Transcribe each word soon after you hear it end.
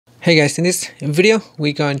Hey guys, in this video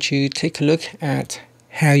we're going to take a look at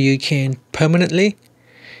how you can permanently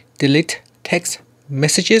delete text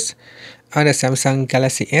messages on the Samsung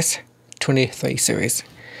Galaxy S23 series.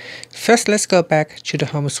 First, let's go back to the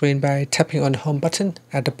home screen by tapping on the home button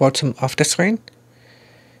at the bottom of the screen.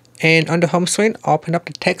 And on the home screen, open up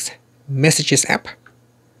the text messages app.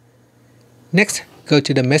 Next, go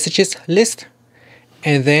to the messages list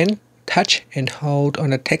and then touch and hold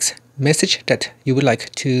on the text message that you would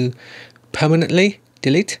like to permanently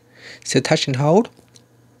delete. So touch and hold,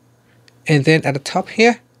 and then at the top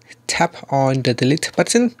here tap on the delete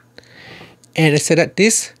button, and it said that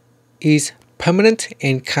this is permanent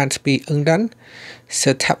and can't be undone.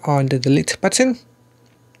 So tap on the delete button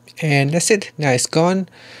and that's it. Now it's gone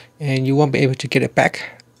and you won't be able to get it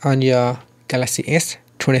back on your Galaxy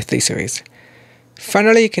S23 series.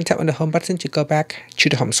 Finally, you can tap on the home button to go back to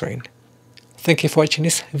the home screen. Thank you for watching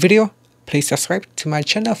this video. Please subscribe to my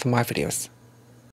channel for more videos.